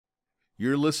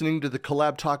You're listening to the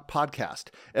Collab Talk podcast,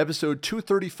 episode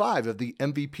 235 of the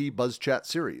MVPbuzzChat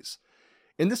series.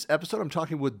 In this episode, I'm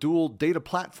talking with dual data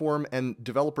platform and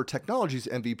developer technologies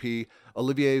MVP,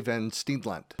 Olivier van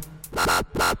Steenlandt.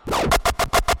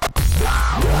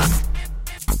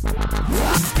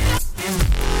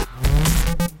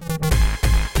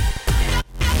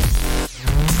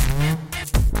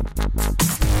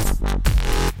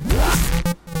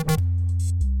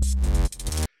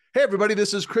 Hey everybody,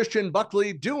 this is Christian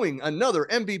Buckley doing another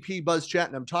MVP Buzz Chat,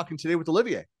 and I'm talking today with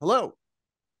Olivier. Hello.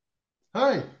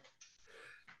 Hi.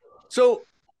 So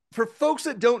for folks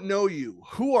that don't know you,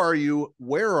 who are you,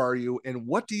 where are you, and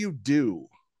what do you do?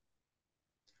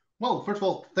 Well, first of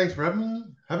all, thanks for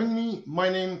having me. My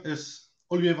name is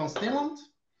Olivier van Steenlandt.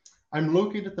 I'm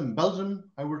located in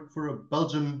Belgium. I work for a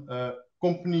Belgian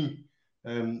company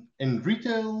in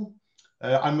retail.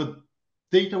 I'm a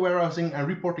data warehousing and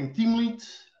reporting team lead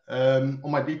on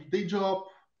my day-to-day job.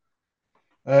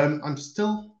 I'm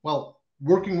still,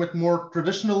 working with more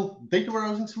traditional data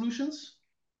warehousing solutions.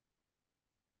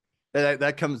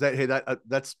 That's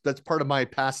part of my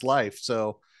past life.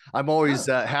 So I'm always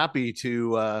happy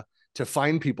to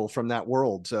find people from that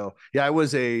world. So yeah, I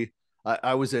was a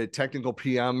technical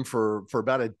PM for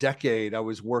about a decade. I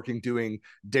was working doing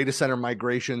data center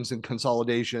migrations and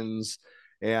consolidations,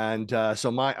 and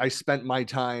so I spent my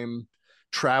time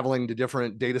traveling to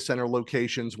different data center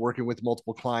locations, working with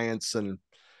multiple clients, and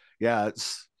yeah,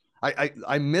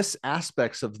 I miss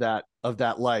aspects of that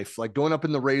life, like going up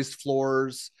in the raised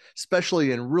floors,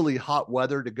 especially in really hot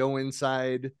weather, to go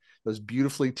inside those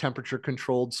beautifully temperature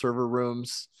controlled server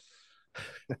rooms.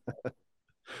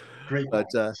 Great. But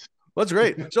that's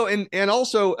great. So and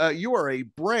also you are a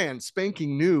brand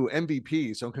spanking new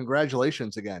MVP. So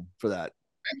congratulations again for that.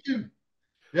 Thank you.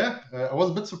 Yeah, I was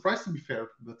a bit surprised, to be fair,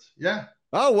 but yeah.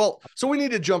 Oh, well, so we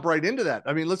need to jump right into that.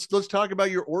 I mean, let's talk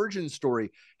about your origin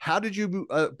story. How did you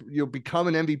become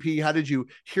an MVP? How did you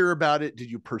hear about it?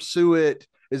 Did you pursue it?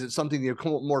 Is it something you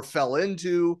more fell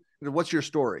into? What's your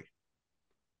story?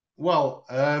 Well,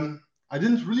 I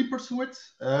didn't really pursue it.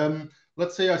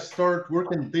 Let's say I started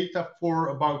working data for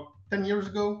about 10 years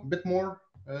ago, a bit more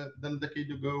than a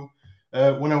decade ago,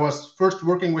 when I was first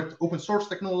working with open source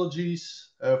technologies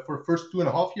for the first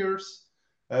 2.5 years.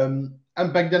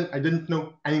 And back then, I didn't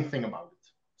know anything about it.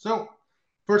 So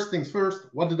first things first,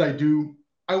 what did I do?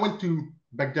 I went to,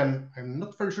 back then, I'm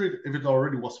not very sure if it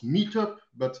already was Meetup,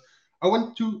 but I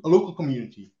went to a local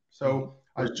community. So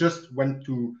I just went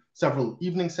to several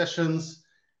evening sessions,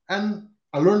 and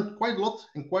I learned quite a lot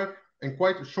in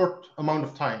quite a short amount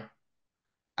of time.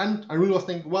 And I really was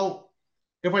thinking, well,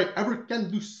 if I ever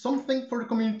can do something for the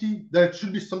community, then it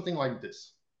should be something like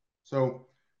this. So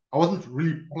I wasn't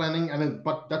really planning,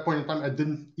 but at that point in time, I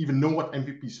didn't even know what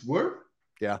MVPs were.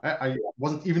 Yeah, I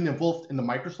wasn't even involved in the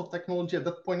Microsoft technology at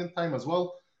that point in time as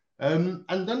well. And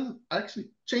then I actually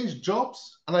changed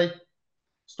jobs, and I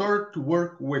started to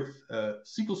work with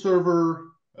SQL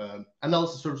Server,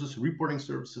 analysis services, reporting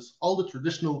services, all the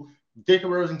traditional data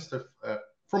warehousing stuff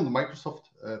from the Microsoft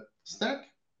stack.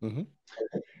 Mm-hmm.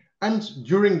 And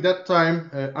during that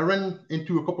time, I ran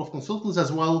into a couple of consultants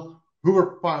as well, who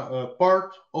were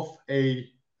part of a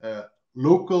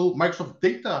local Microsoft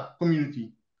data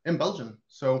community in Belgium.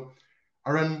 So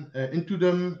I ran into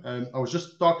them, and I was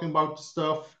just talking about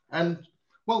stuff. And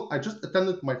well, I just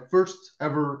attended my first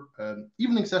ever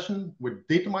evening session with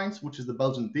DataMinds, which is the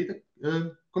Belgian data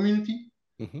community,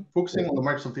 focusing on the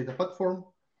Microsoft data platform.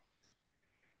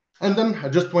 And then I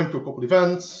just went to a couple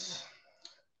events.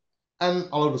 And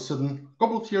all of a sudden, a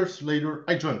couple of years later,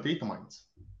 I joined DataMinds.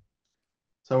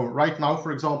 So right now,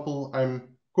 for example,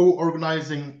 I'm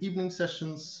co-organizing evening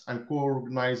sessions. I'm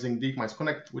co-organizing DataMinds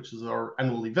Connect, which is our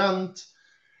annual event.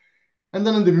 And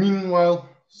then in the meanwhile,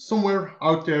 somewhere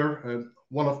out there,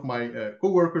 one of my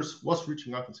co-workers was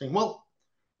reaching out and saying, well,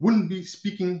 would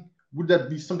that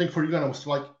be something for you? And I was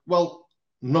like, well,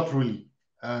 not really.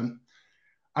 I'm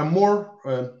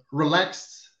more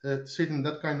relaxed, say it in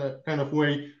that kind of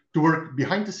way, to work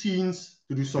behind the scenes,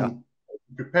 to do some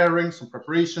some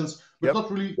preparations, but not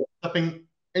really stepping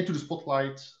into the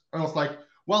spotlight. And I was like,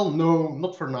 well, no,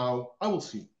 not for now. I will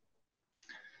see.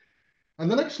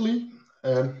 And then actually,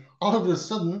 all of a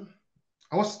sudden,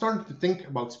 I was starting to think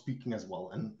about speaking as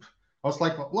well. And I was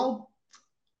like, well,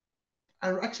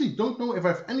 I actually don't know if I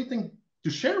have anything to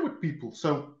share with people.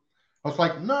 So I was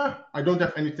like, nah, I don't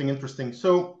have anything interesting,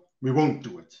 so we won't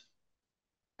do it.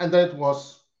 And then it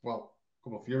was, well, a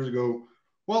couple of years ago,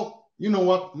 well, you know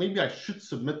what, maybe I should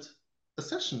submit a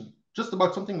session just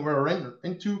about something where I ran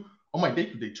into on my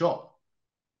day-to-day job.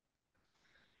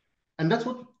 And that's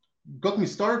what got me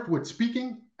started with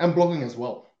speaking and blogging as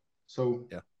well. So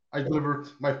Yeah. I delivered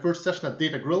my first session at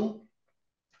Data Grill,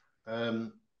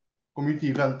 community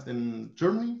event in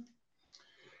Germany.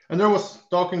 And I was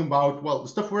talking about, well, the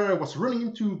stuff where I was running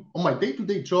into on my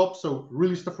day-to-day job. So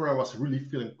really stuff where I was really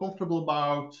feeling comfortable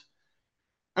about.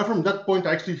 And from that point,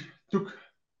 I actually took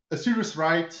a serious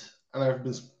ride, and I've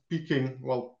been speaking,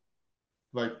 well,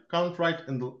 like count right,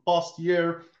 in the past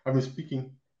year, I've been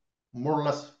speaking more or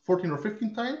less 14 or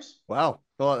 15 times. Wow.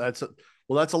 Well, that's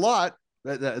a lot.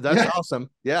 That's Yeah. awesome.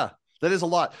 Yeah, that is a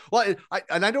lot. Well,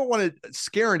 I don't want to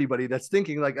scare anybody that's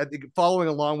thinking, like, I think following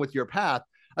along with your path,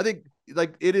 I think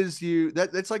like it is you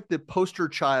that's like the poster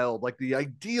child, like the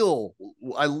ideal.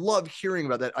 I love hearing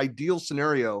about that ideal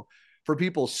scenario for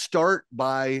people. Start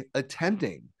by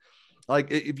attending. Like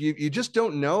if you just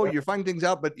don't know, you're finding things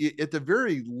out, but at the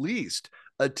very least,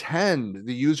 attend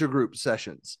the user group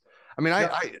sessions. I mean,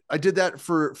 Yeah. I did that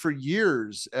for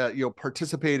years.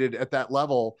 Participated at that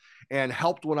level and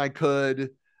helped when I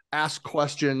could, ask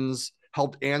questions,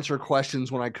 helped answer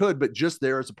questions when I could, but just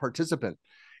there as a participant.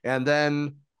 And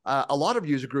then a lot of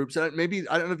user groups, and maybe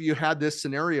I don't know if you had this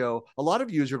scenario. A lot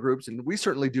of user groups, and we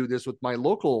certainly do this with my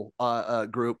local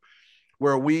group,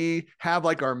 where we have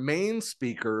like our main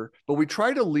speaker, but we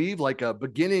try to leave like a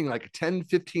beginning, like 10,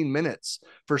 15 minutes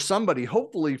for somebody,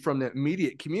 hopefully from the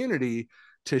immediate community,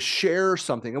 to share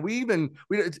something. And we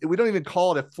don't even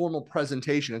call it a formal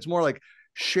presentation. It's more like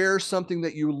share something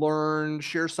that you learned,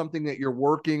 share something that you're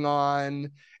working on,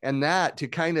 and that to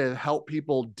kind of help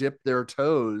people dip their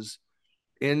toes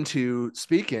into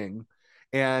speaking.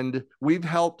 And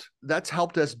that's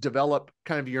helped us develop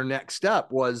kind of your next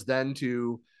step was then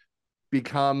to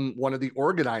become one of the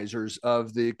organizers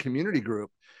of the community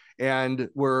group. And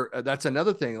that's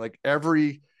another thing, like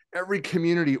every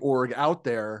community org out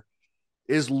there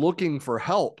is looking for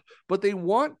help, but they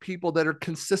want people that are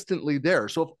consistently there.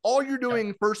 So if all you're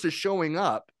doing first is showing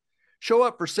up, show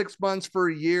up for 6 months, for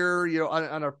a year,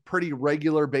 on a pretty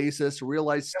regular basis,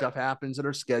 realize stuff happens in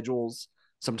our schedules.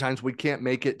 Sometimes we can't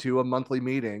make it to a monthly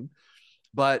meeting,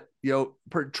 but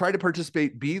try to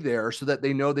participate, be there so that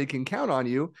they know they can count on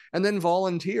you, and then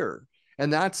volunteer.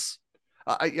 And that's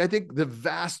I think the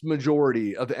vast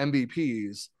majority of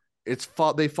MVPs,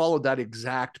 they followed that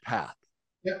exact path.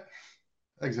 Yeah,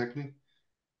 exactly.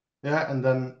 Yeah, and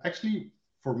then actually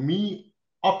for me,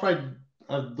 after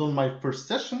I'd done my first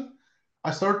session,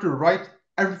 I started to write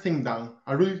everything down.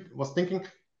 I really was thinking,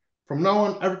 from now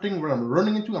on, everything where I'm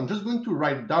running into, I'm just going to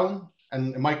write it down.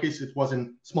 And in my case, it was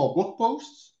in small blog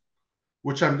posts,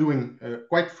 which I'm doing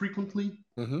quite frequently,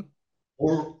 Mm-hmm.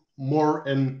 or more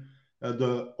in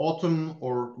the autumn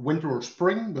or winter or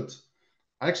spring. But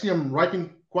actually, I'm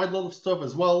writing quite a lot of stuff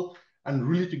as well, and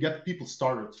really to get people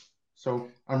started. So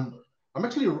I'm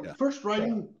actually Yeah. first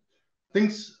writing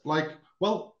things like,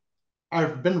 well,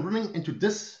 I've been running into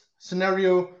this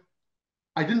scenario.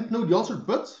 I didn't know the answer,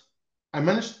 but I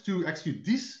managed to execute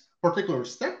these particular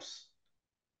steps,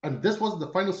 and this was the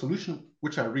final solution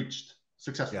which I reached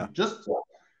successfully. Yeah. Just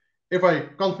if I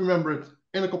can't remember it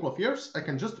in a couple of years, I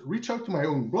can just reach out to my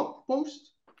own blog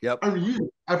post Yep. and reuse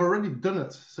it. I've already done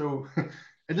it, so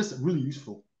it is really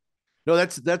useful. No,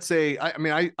 I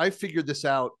mean, I figured this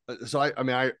out. So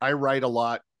I write a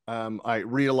lot. I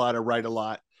read a lot. I write a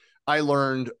lot. I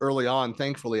learned early on,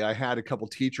 thankfully, I had a couple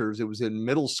teachers. It was in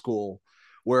middle school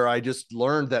where I just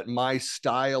learned that my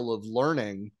style of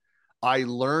learning, I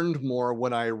learned more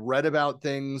when I read about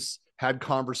things, had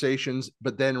conversations,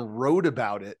 but then wrote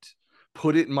about it,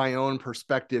 put it in my own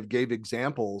perspective, gave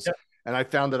examples. Yeah. And I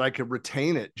found that I could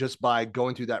retain it just by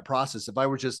going through that process. If I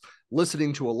were just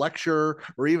listening to a lecture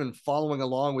or even following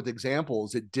along with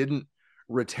examples, it didn't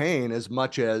retain as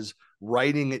much as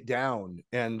writing it down.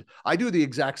 And I do the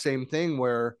exact same thing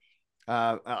where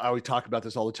I always talk about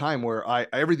this all the time, where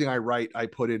everything I write, I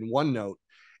put in OneNote.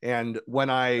 And when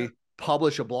I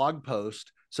publish a blog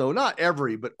post, so not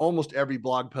every, but almost every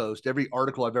blog post, every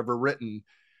article I've ever written,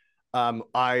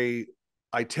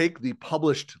 I take the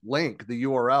published link, the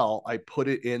URL, I put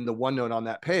it in the OneNote on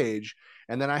that page,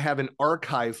 and then I have an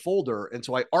archive folder. And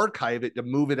so I archive it to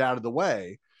move it out of the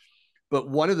way. But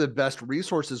one of the best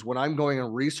resources when I'm going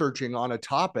and researching on a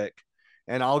topic,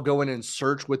 and I'll go in and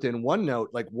search within OneNote,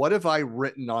 like, what have I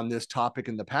written on this topic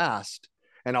in the past?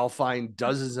 And I'll find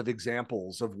dozens of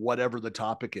examples of whatever the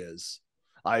topic is.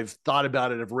 I've thought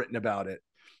about it, I've written about it.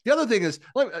 The other thing is,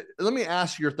 let me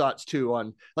ask your thoughts too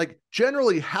on, like,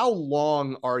 generally, how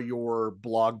long are your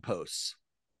blog posts?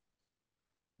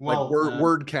 Like Well,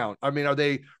 word count. I mean, are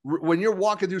they, when you're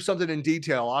walking through something in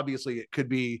detail, obviously it could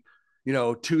be,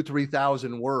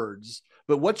 2,000-3,000 words,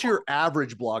 but what's your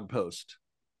average blog post?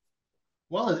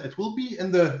 well, it will be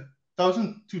in the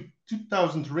 1,000 to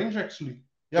 2,000 range actually.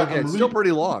 Yeah, Okay, I'm it's still really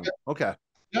pretty long. Okay.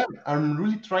 yeah, I'm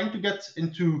really trying to get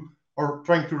into or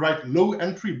trying to write low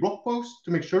entry blog posts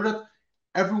to make sure that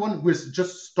everyone who is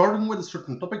just starting with a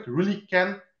certain topic really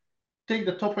can take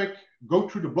the topic, go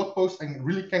through the blog post, and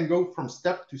really can go from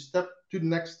step to the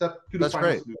next step to the That's final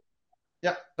great. solution.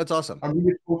 Yeah, That's awesome. I'm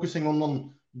really focusing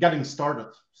on getting started.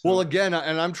 Well, So again,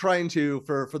 and I'm trying to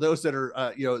for those that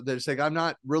are they're saying I'm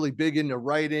not really big into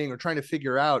writing or trying to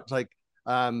figure out like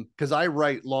because I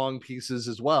write long pieces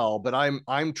as well, but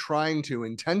I'm trying to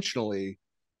intentionally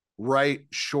write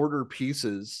shorter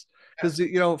pieces because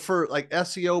for like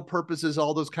SEO purposes,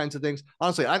 all those kinds of things.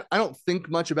 Honestly, I don't think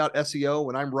much about SEO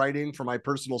when I'm writing for my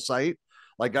personal site.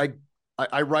 Like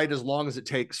I write as long as it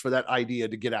takes for that idea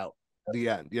to get out the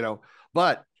end,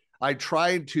 but I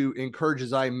try to encourage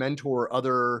as I mentor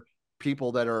other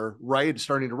people that are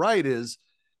starting to write is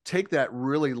take that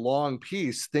really long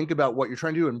piece, think about what you're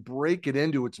trying to do and break it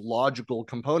into its logical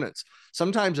components.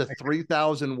 Sometimes a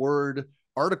 3,000 word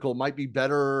article might be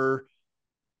better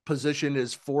positioned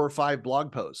as 4 or 5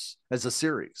 blog posts as a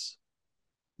series.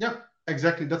 yeah,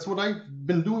 exactly. That's what I've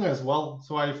been doing as well.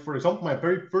 So for example, my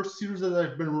very first series that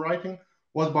I've been writing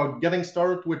was about getting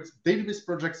started with database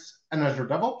projects and Azure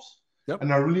DevOps. Yep.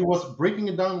 And I really was breaking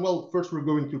it down. Well, first we're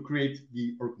going to create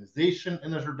the organization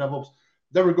in Azure DevOps.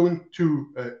 Then we're going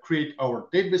to create our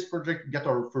database project, get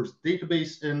our first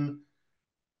database in.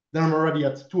 Then I'm already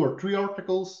at 2 or 3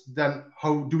 articles. Then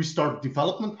how do we start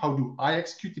development? How do I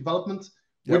execute development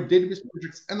with database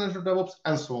projects and Azure DevOps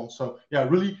and so on? So yeah,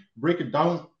 really break it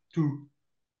down to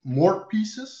more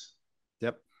pieces.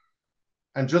 Yep.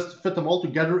 And just fit them all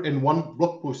together in one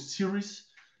blog post series.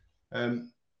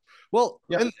 Well,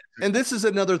 yeah. and this is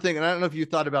another thing, and I don't know if you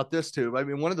thought about this too. I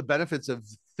mean, one of the benefits of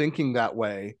thinking that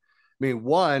way, I mean,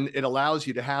 one, it allows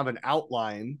you to have an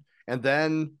outline, and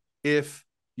then if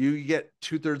you get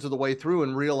 2/3 of the way through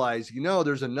and realize,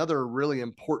 there's another really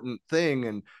important thing,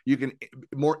 and you can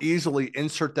more easily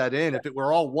insert that in. If it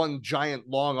were all one giant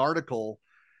long article,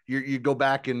 you go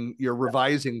back and you're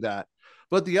revising that.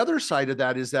 But the other side of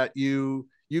that is that you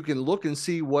can look and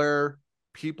see where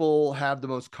people have the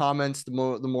most comments, the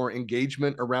more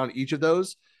engagement around each of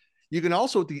those. You can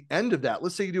also, at the end of that,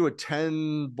 let's say you do a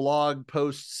 10 blog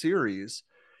post series,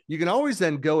 you can always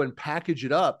then go and package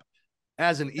it up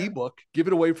as an ebook, give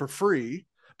it away for free,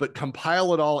 but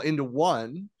compile it all into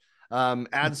one.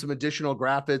 Add some additional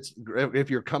graphics if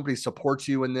your company supports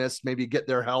you in this, maybe get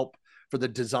their help for the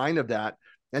design of that.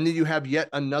 And then you have yet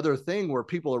another thing where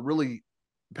people are really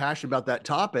passionate about that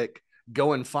topic.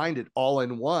 Go and find it all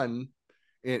in one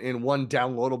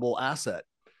downloadable asset.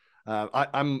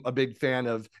 I'm a big fan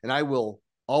of, and I will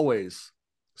always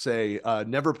say,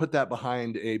 never put that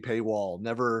behind a paywall.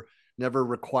 Never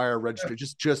require registration.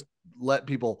 Just let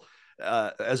people.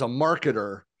 As a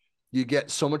marketer, you get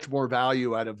so much more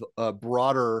value out of a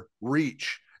broader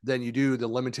reach than you do the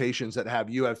limitations that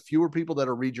you have fewer people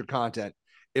that'll read your content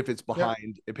if it's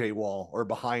behind a paywall or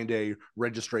behind a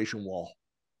registration wall.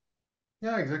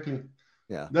 Yeah, exactly.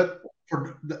 Yeah. That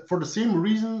for the same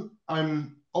reason,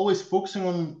 I'm always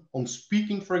focusing on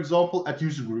speaking, for example, at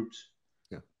user groups.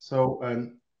 Yeah. So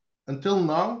until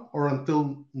now or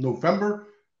until November,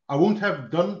 I won't have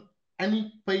done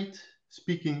any paid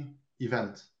speaking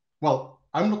event. Well,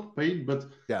 I'm not paid, but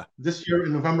this year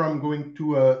in November I'm going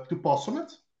to Paul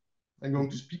Summit. I'm going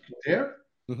to speak there.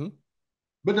 Mm-hmm.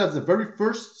 But that's the very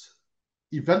first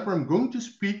event where I'm going to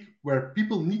speak where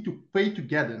people need to pay to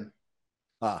get in.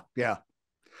 Yeah.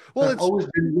 Well, so I've always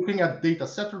been looking at data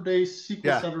Saturdays,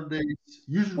 SQL Saturdays,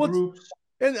 user groups.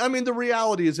 And I mean, the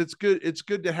reality is it's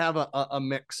good to have a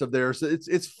mix of theirs.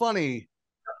 It's funny.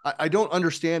 I don't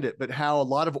understand it, but how a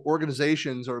lot of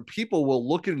organizations or people will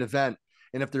look at an event,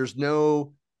 and if there's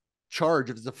no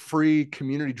charge, if it's a free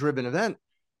community driven event,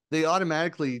 they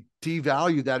automatically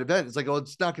devalue that event. It's like, oh,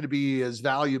 it's not going to be as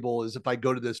valuable as if I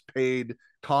go to this paid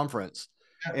conference.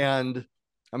 And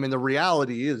I mean, the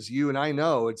reality is, you and I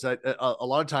know it's that a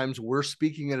lot of times we're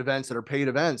speaking at events that are paid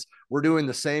events. We're doing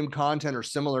the same content or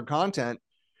similar content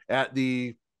at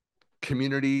the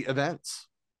community events.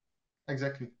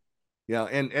 Exactly. Yeah,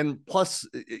 and plus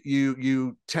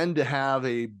you tend to have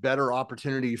a better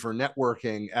opportunity for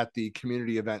networking at the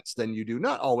community events than you do.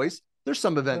 Not always. There's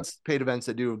some events, paid events,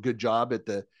 that do a good job at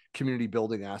the community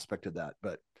building aspect of that.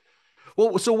 But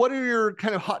well, so what are your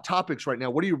kind of hot topics right now?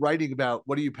 What are you writing about?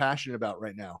 What are you passionate about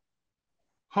right now?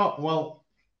 Well,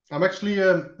 I'm actually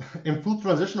in full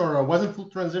transition, or I was in full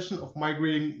transition of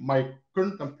migrating my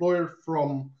current employer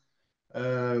from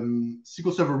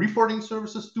SQL Server reporting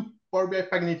services to Power BI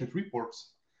paginated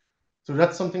reports. So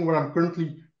that's something where I'm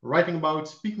currently writing about,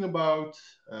 speaking about.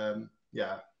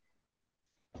 Yeah.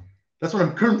 that's what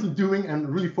I'm currently doing and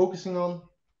really focusing on.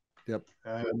 Yep.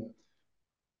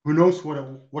 Who knows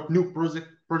what new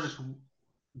projects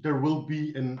there will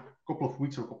be in a couple of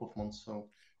weeks or a couple of months. So,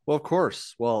 well, of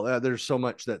course. Well, there's so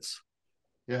much that's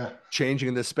changing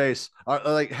in this space.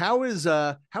 Like, how is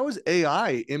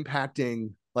AI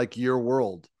impacting like your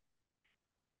world?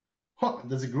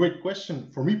 That's a great question.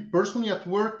 For me personally, at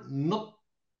work, not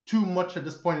too much at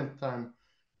this point in time.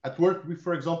 At work, we,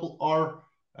 for example, are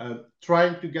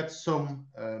trying to get some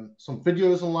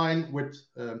videos online with,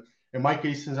 in my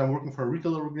case, since I'm working for a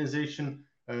retail organization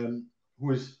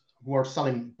who are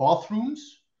selling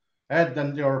bathrooms, and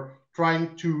then they are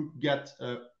trying to get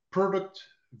product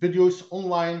videos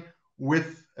online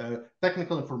with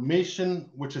technical information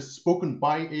which is spoken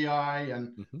by AI,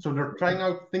 and so they're trying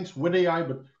out things with AI,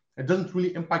 but it doesn't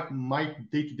really impact my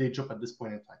day-to-day job at this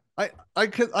point in time. I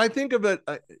think of it.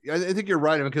 I think you're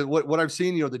right, because what I've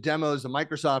seen, the demos, the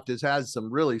Microsoft has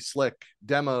some really slick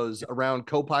demos around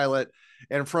Copilot,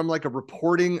 and from like a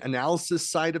reporting analysis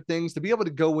side of things, to be able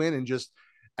to go in and just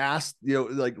ask,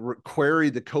 like query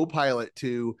the Copilot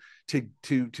to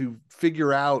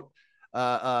figure out,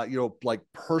 like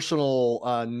personal,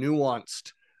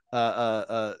 nuanced,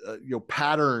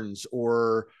 patterns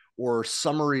or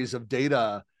summaries of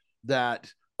data that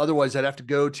otherwise I'd have to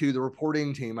go to the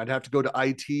reporting team. I'd have to go to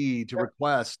IT to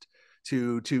request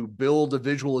to build a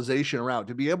visualization around,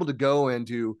 to be able to go and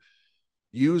to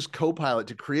use Copilot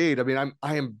to create. I mean,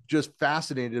 I am just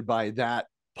fascinated by that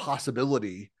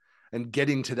possibility and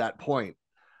getting to that point.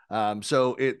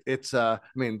 So it's I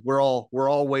mean, we're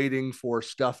all waiting for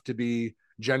stuff to be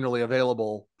generally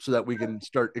available so that we can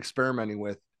start experimenting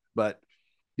with. But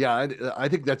yeah, I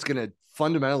think that's going to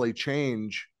fundamentally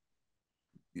change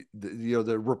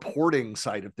the reporting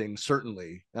side of things,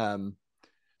 certainly.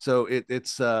 So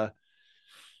it's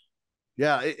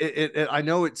yeah, I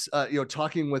know it's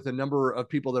talking with a number of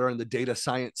people that are in the data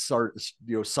science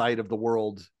side of the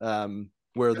world,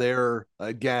 where they're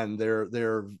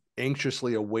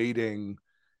anxiously awaiting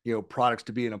products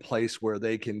to be in a place where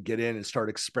they can get in and start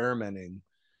experimenting,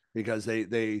 because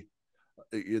they're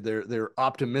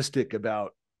optimistic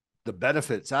about the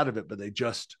benefits out of it, but they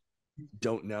just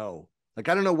don't know. Like,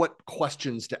 I don't know what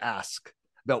questions to ask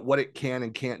about what it can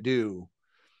and can't do,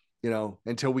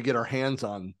 until we get our hands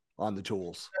on the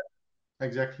tools.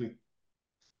 Exactly.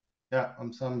 Yeah,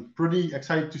 I'm pretty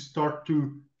excited to start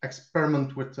to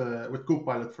experiment with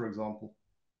Copilot, for example.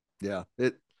 Yeah,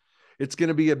 it's going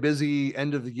to be a busy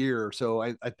end of the year, so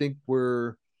I think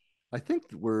there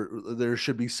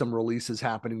should be some releases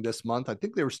happening this month. I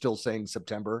think they were still saying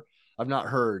September. I've not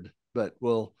heard, but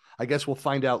I guess we'll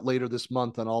find out later this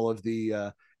month on all of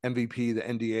the MVP, the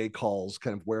NDA calls,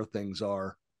 kind of where things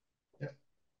are. Yeah.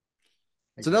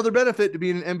 It's another benefit to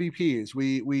being an MVP is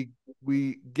we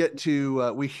get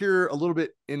to we hear a little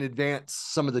bit in advance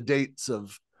some of the dates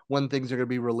of when things are going to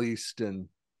be released, and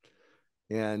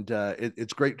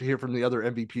it's great to hear from the other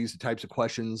MVPs the types of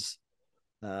questions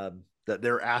that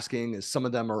they're asking, as some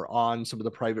of them are on some of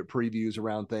the private previews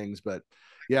around things. But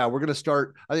yeah, we're going to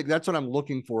start. I think that's what I'm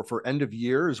looking for end of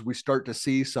year, is we start to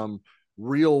see some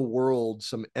real world,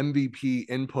 some MVP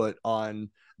input on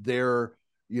their,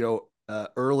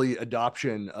 early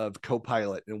adoption of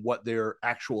Copilot and what their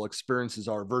actual experiences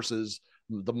are versus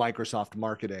the Microsoft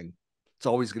marketing. It's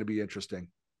always going to be interesting.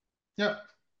 Yeah,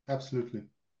 absolutely.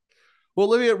 Well,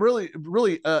 Olivia,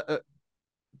 really,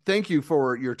 thank you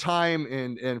for your time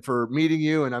and for meeting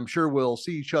you. And I'm sure we'll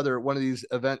see each other at one of these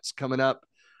events coming up,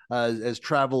 as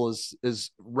travel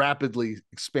is rapidly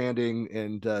expanding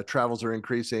and travels are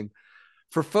increasing.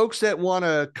 For folks that want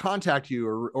to contact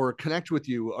you or connect with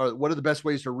you, what are the best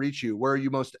ways to reach you? Where are you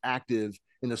most active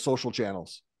in the social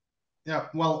channels? Yeah,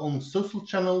 well, on social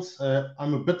channels,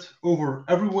 I'm a bit over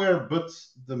everywhere, but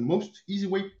the most easy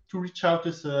way to reach out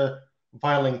is via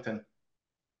LinkedIn.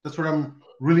 That's where I'm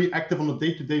really active on a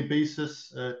day-to-day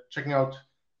basis, checking out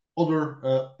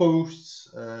other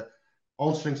posts,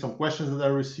 answering some questions that I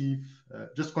receive,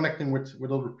 just connecting with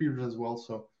other peers as well.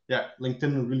 So yeah,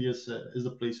 LinkedIn really is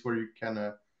the place where you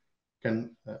can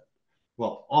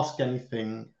ask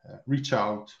anything, reach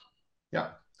out. Yeah,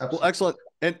 absolutely. Well, excellent.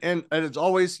 And as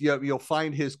always, you'll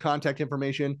find his contact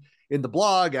information in the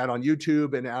blog, out on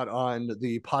YouTube, and out on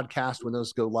the podcast when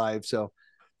those go live. So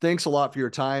thanks a lot for your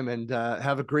time, and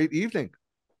have a great evening.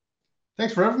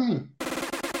 Thanks for having me.